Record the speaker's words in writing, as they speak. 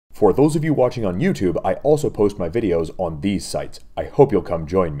For those of you watching on YouTube, I also post my videos on these sites. I hope you'll come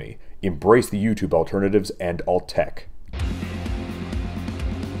join me. Embrace the YouTube alternatives and alt tech.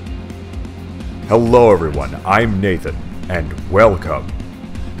 Hello everyone, I'm Nathan, and welcome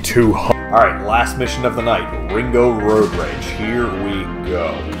to Alright, last mission of the night, Ringo Road Rage. Here we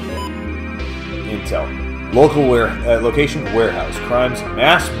go. Intel. Location, warehouse. Crimes,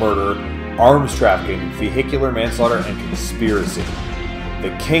 mass murder, arms trafficking, vehicular manslaughter, and conspiracy.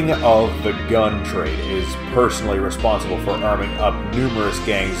 The king of the gun trade is personally responsible for arming up numerous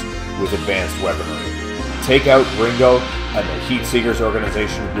gangs with advanced weaponry. Take out Ringo, and the Heat Seekers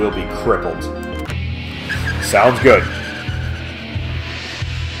organization will be crippled. Sounds good.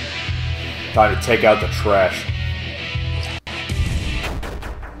 Time to take out the trash.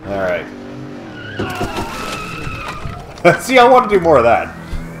 Alright. See, I want to do more of that.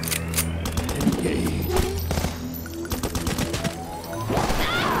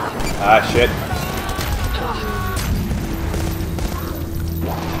 Ah, shit.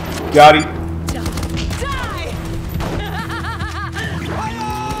 Got him.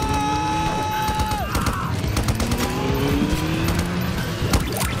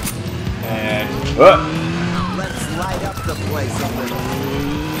 And let's light up the place a little.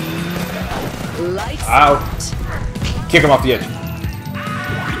 Lights out. Kick him off the edge.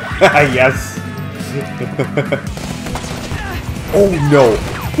 Yes. Oh no.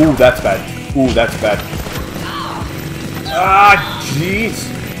 Ooh, that's bad. Ooh, that's bad. Ah, jeez.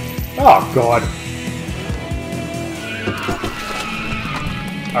 Oh god.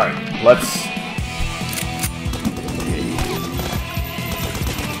 Alright, let's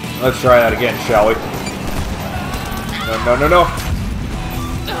try that again, shall we? No, no, no, no.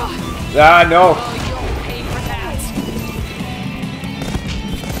 Ah, no.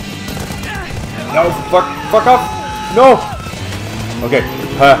 No, fuck off. No. Okay.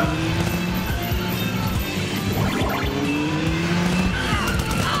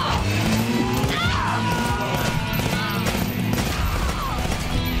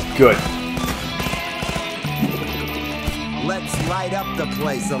 Good. Let's light up the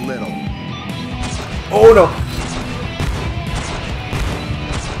place a little. Oh no.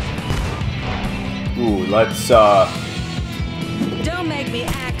 Ooh, let's Don't make me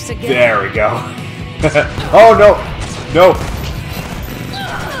axe again. There we go. Oh no. No.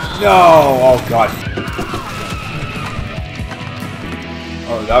 No. Oh god.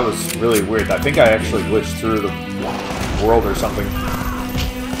 Oh, that was really weird. I think I actually glitched through the world or something.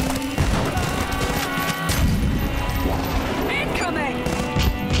 Incoming.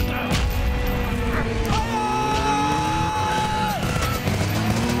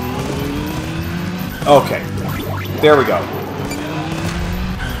 Okay. There we go.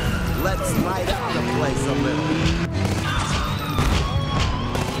 Let's light up the place a little.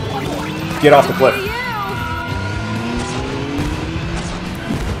 Get off the cliff.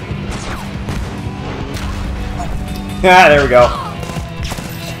 Ah, there we go.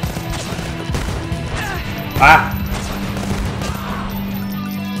 Ah.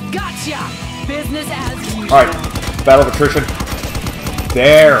 Gotcha. Business as usual. Alright. Battle of attrition.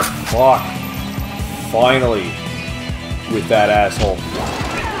 There. Fuck. Finally. With that asshole.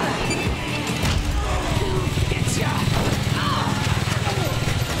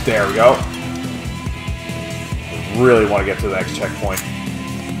 There we go. Really want to get to the next checkpoint.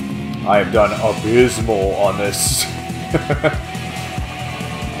 I have done abysmal on this. I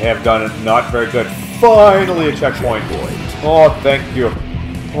have done it not very good. Finally a checkpoint. Oh, thank you.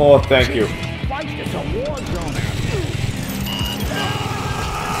 Oh, thank you.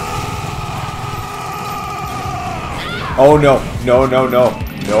 Oh no. No, no, no.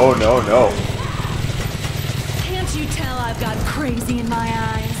 No, no, no. Can't you tell I've got crazy in my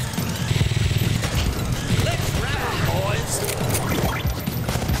eyes?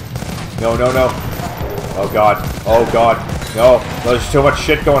 No, no, no. Oh god. Oh god. No. There's too much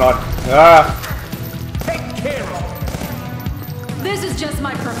shit going on. Ah! This is just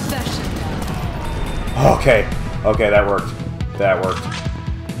my profession now. Okay. Okay, that worked. That worked.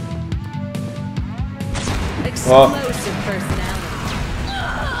 Explosive personality.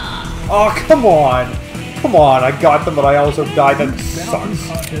 Oh, come on. Come on. I got them, but I also died. That sucks.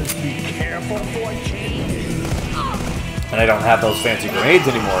 And I don't have those fancy grenades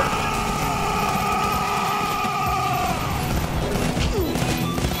anymore.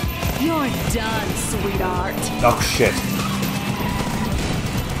 You're done, sweetheart. Oh, shit.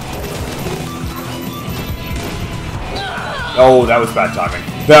 Oh, that was bad timing.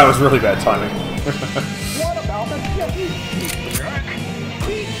 That was really bad timing. What about the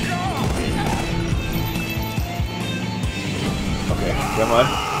Okay, come on.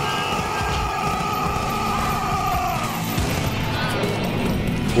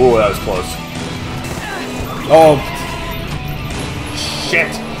 Ooh, that was close. Oh.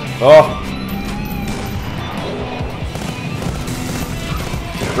 Shit. Oh.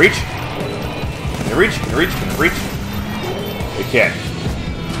 Can it reach? Can it reach? Can it reach? Can it reach? It can.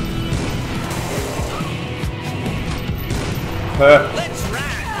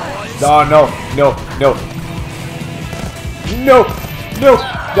 No, no, no, no. No! No!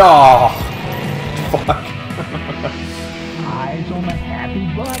 Oh, fuck. Eyes on the happy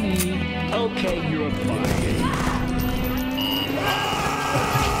bunny. Okay, you're a bunny.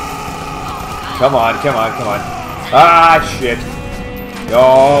 Come on, come on, come on. Ah, shit.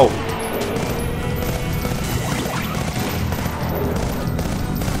 No.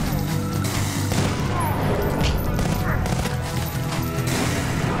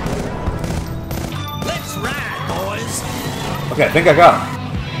 Let's ride, boys. Okay, I think I got him.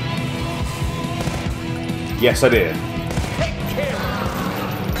 Yes, I did.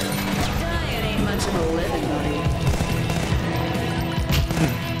 Dying ain't much of a living, buddy.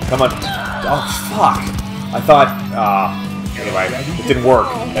 Come on. Oh, fuck. I thought, anyway, it didn't work,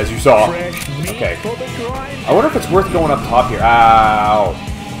 as you saw. Okay. I wonder if it's worth going up top here. Ow.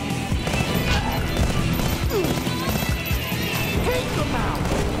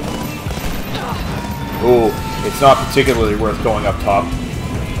 Ooh, it's not particularly worth going up top.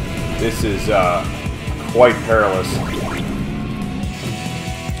 This is, quite perilous.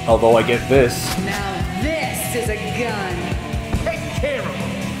 Although I get this. Now this is a gun.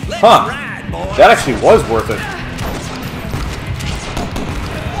 Huh. That actually was worth it.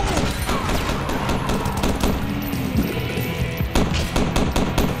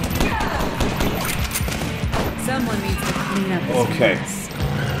 Someone needs to clean up this Okay. mess.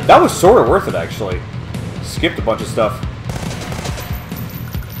 That was sort of worth it, actually. Skipped a bunch of stuff.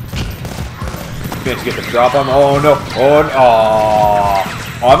 Managed to get the drop on. Oh, no. Oh, no.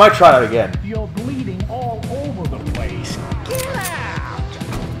 Oh, I might try that again. You're bleeding all over the place. Get out!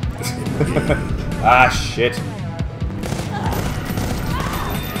 Ah, shit.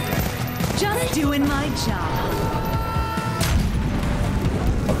 Just doing my job.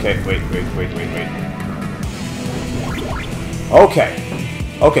 Okay, wait. Okay.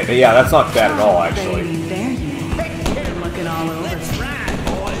 Okay, yeah, that's not bad at all, actually. Baby, there you are. Been looking all over. Let's ride,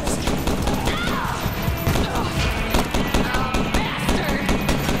 boys.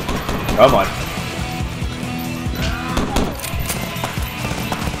 Come on.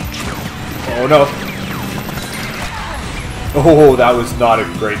 Oh, no. Oh, that was not a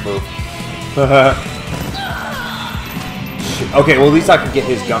great move. Shit. Okay, well, at least I can get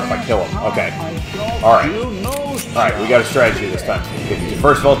his gun if I kill him. Okay. Alright. Alright, we got a strategy this time. Okay,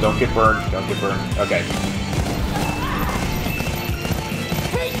 first of all, don't get burned. Don't get burned. Okay.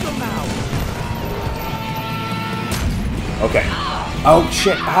 Okay. Oh,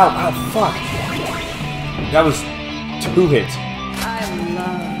 shit. Ow, ow, fuck. That was 2 hits. I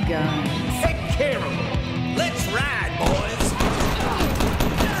love guns. Take care of them. Let's ride, boys.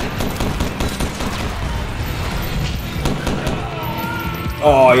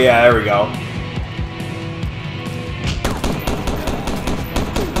 Oh, yeah, there we go.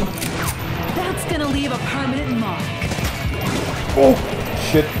 That's gonna leave a permanent mark. Oh,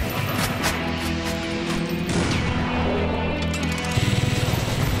 shit.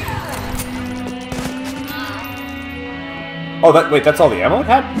 Oh, wait, that's all the ammo it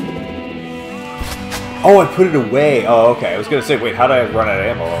had? Oh, I put it away. Oh, okay. I was gonna say, wait, how did I run out of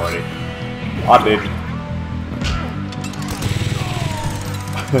ammo already? I did.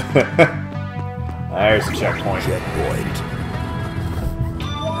 There's the checkpoint.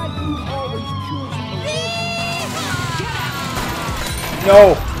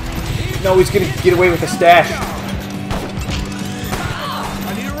 No! No, he's gonna get away with the stash.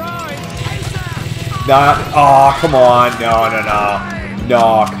 Not. Oh, come on. No, no, no.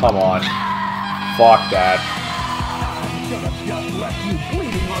 No, come on. Fuck that.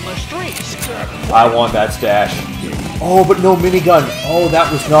 I want that stash. Oh, but no minigun. Oh,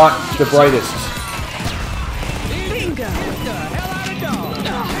 that was not the brightest. Bingo!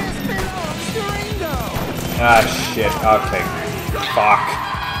 Ah, shit. Okay. Fuck.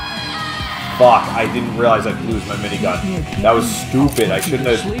 Fuck. I didn't realize I'd lose my minigun. That was stupid. I shouldn't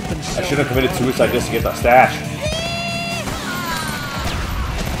have committed suicide just to get the stash.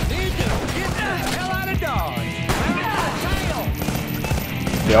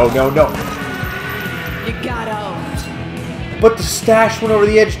 No, no, no. You got out. But the stash went over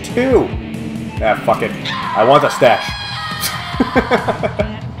the edge too. Ah, fuck it. I want the stash.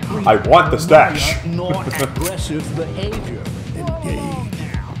 I want the stash. Non-aggressive behavior. Engage.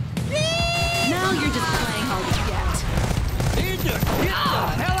 Now you're just playing hard to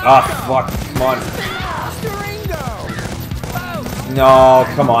get. Ah, fuck. Come on. Ringo! No,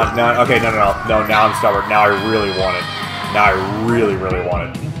 come on. No, okay, no. No, now I'm stubborn. Now I really want it. Now I really, really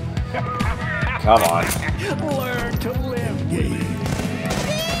want it. Come on. Learn to live with me.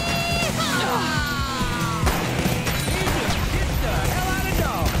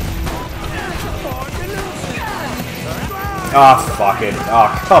 Ah, fuck it. Oh,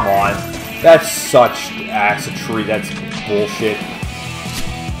 come on. That's such ass-a-tree. That's bullshit.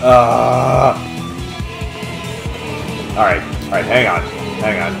 Alright, hang on.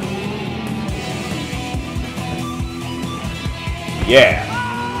 Yeah.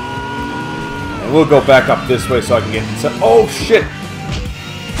 And we'll go back up this way so I can get inside. Oh, shit!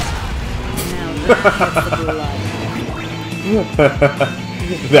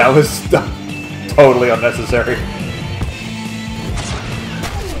 That was totally unnecessary.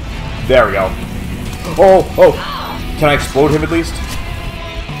 There we go. Oh! Can I explode him at least?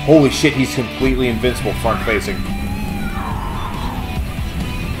 Holy shit, he's completely invincible front-facing.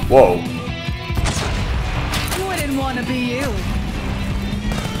 Whoa. Wouldn't want to be you.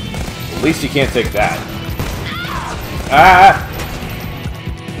 At least you can't take that. Ah!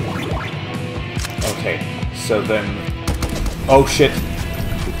 Okay, so then... Oh, shit.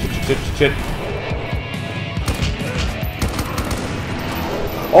 Shit.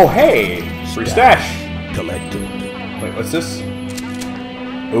 Oh, hey! Free stash! Collected. Wait, what's this?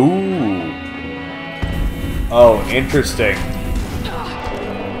 Ooh. Oh, interesting.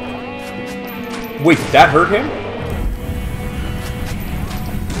 Wait, did that hurt him?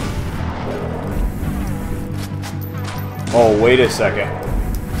 Oh, wait a second.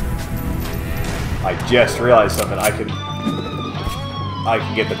 I just realized something. I can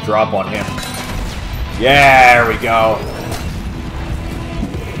get the drop on him. Yeah, there we go.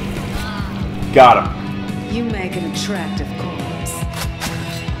 Got him. You make an attractive corpse.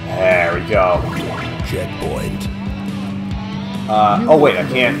 There we go. Checkpoint. Oh wait, I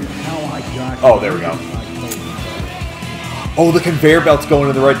can't. Oh, there we go. Oh, the conveyor belt's going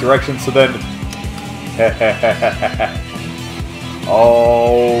in the right direction, so then...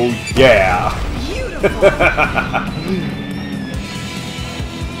 Oh, yeah.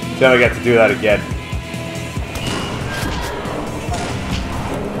 Then I get to do that again.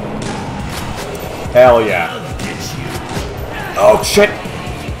 Hell yeah. Oh, shit.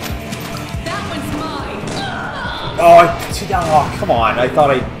 That one's mine. Oh, come on. I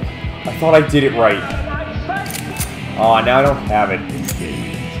thought I did it right. Oh, now I don't have it.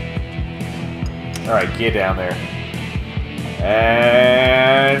 Alright, get down there.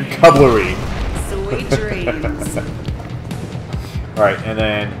 And... Cutlery. Sweet dreams. Alright, and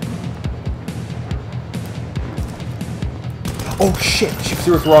then... Oh, shit. She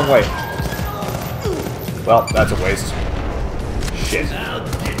threw it the wrong way. Well, that's a waste. Shit. I'll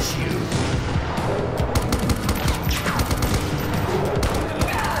get you.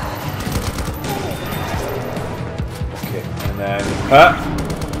 Okay, and then...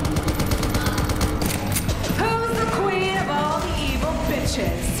 Who's the queen of all the evil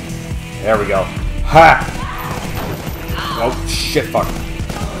bitches? There we go. Ha! Oh, shit, fuck.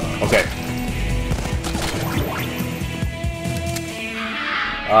 Okay.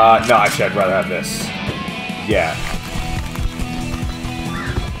 No, actually, I'd rather have this. Yeah.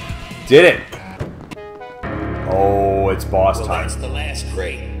 Did it! Oh, it's boss time. That's the last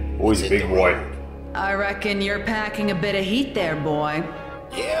crate. Oh, he's a big boy. I reckon you're packing a bit of heat there, boy.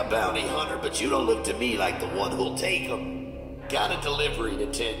 Yeah, bounty hunter, but you don't look to me like the one who'll take them. Got a delivery to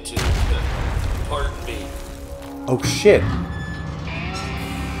tend to. Pardon me. Oh, shit.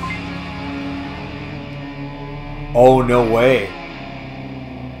 Oh, no way.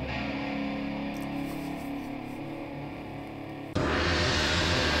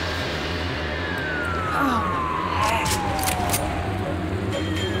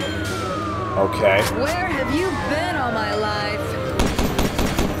 Okay. Where have you been all my life?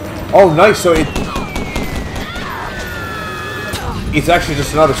 Oh, nice. So it's actually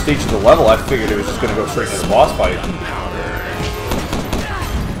just another stage of the level. I figured it was just going to go straight into the boss fight.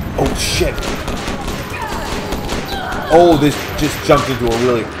 Oh, shit. Oh, this just jumped into a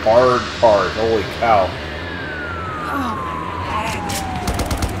really hard part. Holy cow.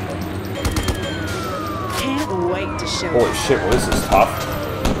 Can't wait to show Holy shit, well, this is tough.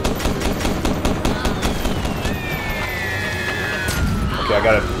 Okay, I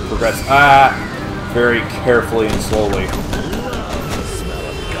gotta progress. Very carefully and slowly.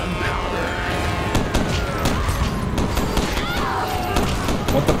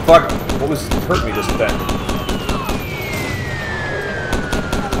 What the fuck? What was hurt me just then?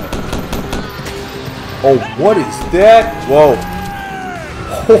 Oh, what is that? Whoa.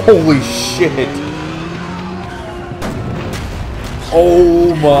 Holy shit!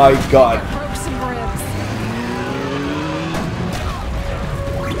 Oh my god. Broke some ribs.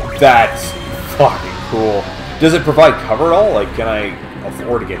 That's fucking cool. Does it provide cover at all? Like, can I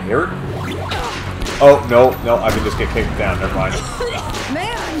afford to get hurt? Oh, no, no, I can just get kicked down. Never mind.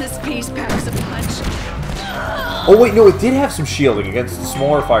 Man, this piece packs a punch. Oh, wait, no, it did have some shielding against the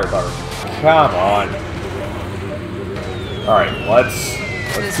smaller firepower. Come on. Alright, let's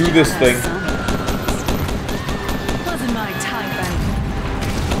do this thing. Wasn't my type,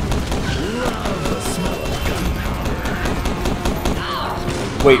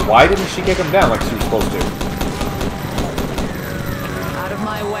 Wait, why didn't she kick him down like she was supposed to? Out of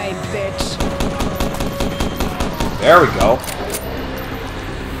my way, bitch. There we go.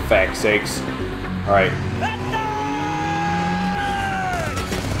 Fuck's sakes. Alright.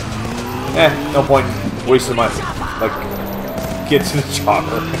 No point wasting my, like, get to the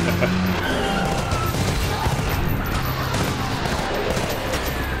chopper.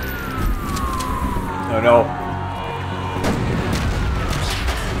 Oh no.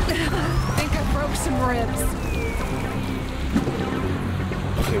 I think I broke some ribs.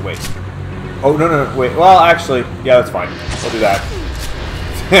 Okay, wait. Oh, no, no, no, wait. Well, actually, yeah, that's fine. We'll do that.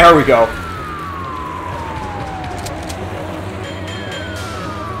 There we go.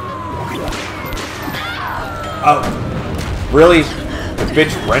 Oh, really? The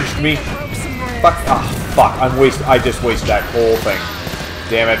bitch wrenched me? Fuck. Ah, fuck. I just wasted that whole thing.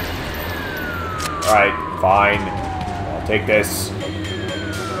 Damn it. Alright, fine. I'll take this.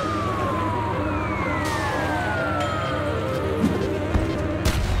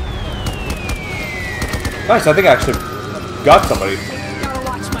 Nice, I think I actually got somebody. Gotta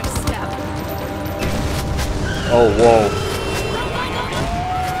watch my step. Oh, whoa.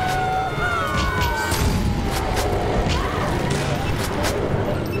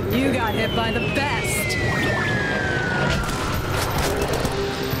 You got hit by the best.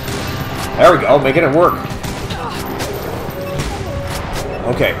 There we go, making it work.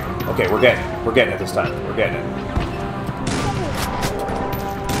 Okay, okay, we're getting it. We're getting it this time. We're getting it.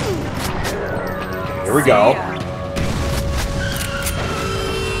 Okay, here we go.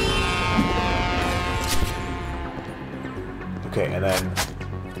 Okay, and then...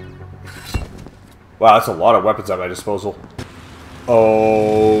 Wow, that's a lot of weapons at my disposal.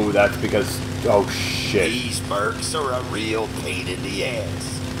 Oh, that's because... Oh, shit. These mercs are a real pain in the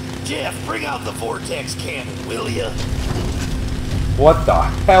ass. Jeff, bring out the vortex cannon, will ya? What the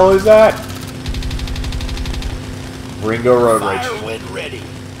hell is that? Ringo Road Rage. Fire when ready.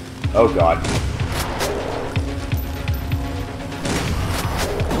 Oh, God.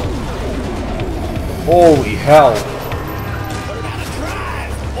 Holy hell. Learn how to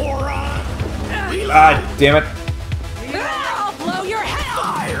drive, moron. God damn it. I'll blow your head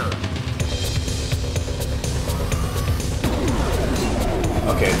off. Fire.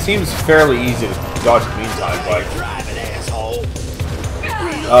 Okay, it seems fairly easy to dodge in the meantime, but... Driving, asshole.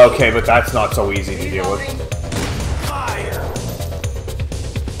 Okay, but that's not so easy to deal with. Fire.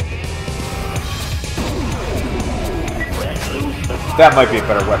 That might be a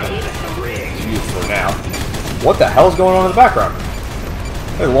better weapon to use for now. What the hell's going on in the background?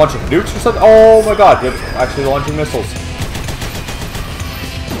 They're launching nukes or something? Oh my god, they're actually launching missiles.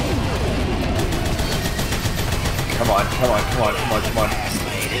 Come on, come on, come on, come on, come on.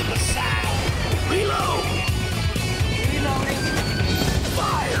 Laid in the saddle. Reload. Reloading.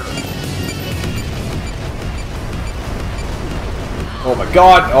 Fire. Oh my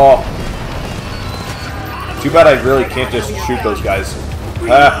god, oh. Too bad I really can't just shoot those guys.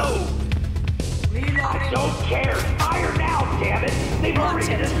 Ah. I don't care. Fire now, damn it. They've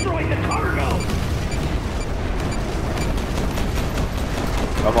already destroyed the cargo.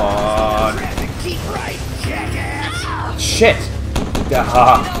 Come on. Traffic, keep right, jackass. Shit!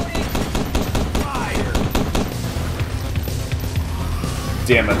 Ah. Fire.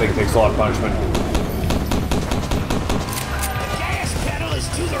 Damn, that thing takes a lot of punishment. The gas pedal is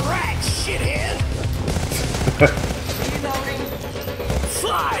to the right, shithead.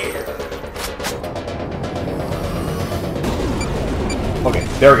 Fire. Okay,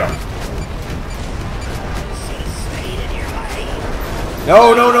 there we go. Should've stayed in your lane.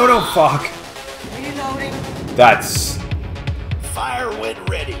 No, no, no, no, fuck. Reloading. That's... Fire when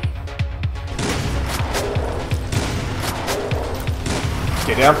ready.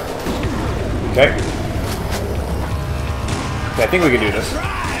 Get down. Okay. Okay, I think we can do this.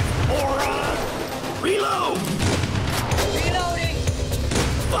 Drive, moron. Reload. Reloading.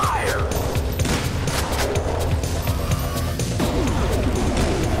 Fire.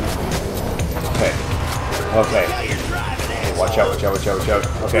 Okay. Okay. Now you're driving, asshole. Watch out, watch out, watch out, watch out.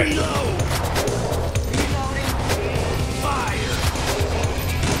 Okay.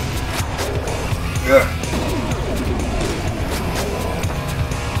 Ugh.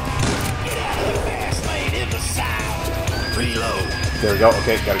 Reload. There we go.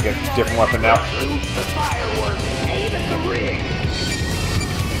 Okay, gotta get a different weapon now.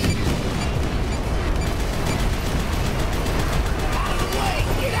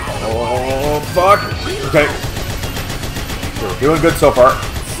 Oh, fuck. Okay. We're doing good so far.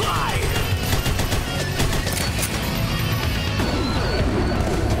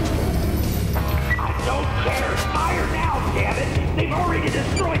 Don't care. Fire now, damn it. They've already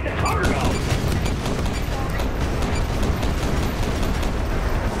destroyed the cargo.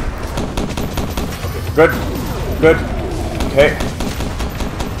 Good. Good. Okay.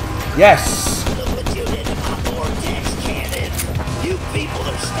 Yes! Look what you did to my vortex cannon. You people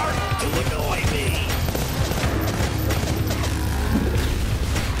are starting to annoy me.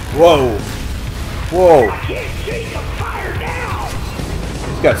 Whoa. Whoa. Can't see the fire now.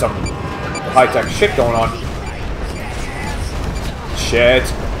 He's got some high-tech shit going on. Shit.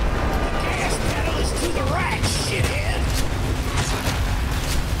 Gas pedal is to the right, shithead.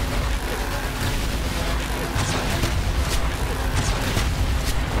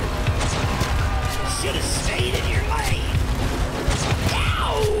 Should have stayed in your lane.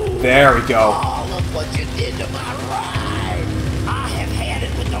 Ow! There we go. Oh, look what you did to my ride. I have had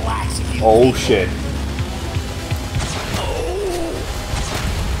it with the likes of you. Oh, people. shit. Oh.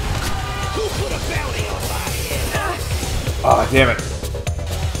 Who put a bounty on my head? Ah, damn it.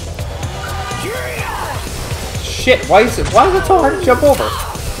 Curious. Shit, why is it so hard to jump over?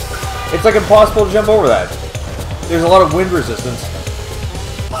 It's like impossible to jump over that. There's a lot of wind resistance.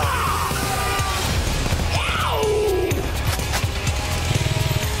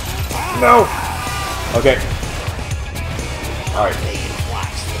 No! Okay. Alright.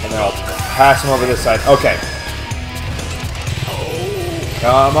 And then I'll pass him over this side. Okay.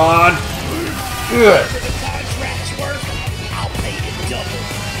 Come on! Good.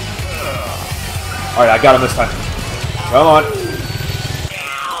 Alright, I got him this time. Come on.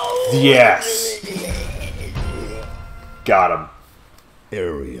 Yes! Got him.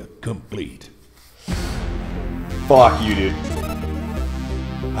 Area complete. Fuck you, dude.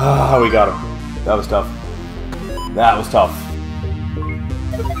 Ah, we got him. That was tough. That was tough.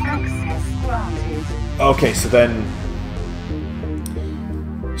 Access granted. Okay, so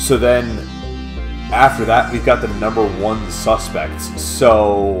then after that we've got the #1 suspects.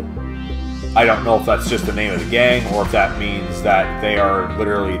 So I don't know if that's just the name of the gang or if that means that they are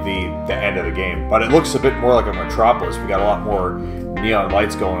literally the end of the game. But it looks a bit more like a metropolis. We got a lot more neon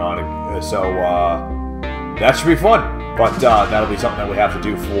lights going on, so that should be fun. But that'll be something that we have to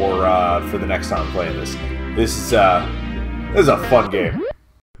do for the next time playing this. This is a fun game.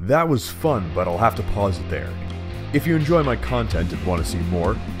 That was fun, but I'll have to pause it there. If you enjoy my content and want to see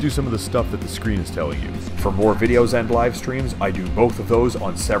more, do some of the stuff that the screen is telling you. For more videos and live streams, I do both of those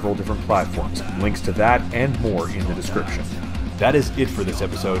on several different platforms. Links to that and more in the description. That is it for this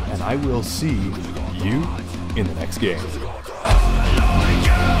episode, and I will see you in the next game.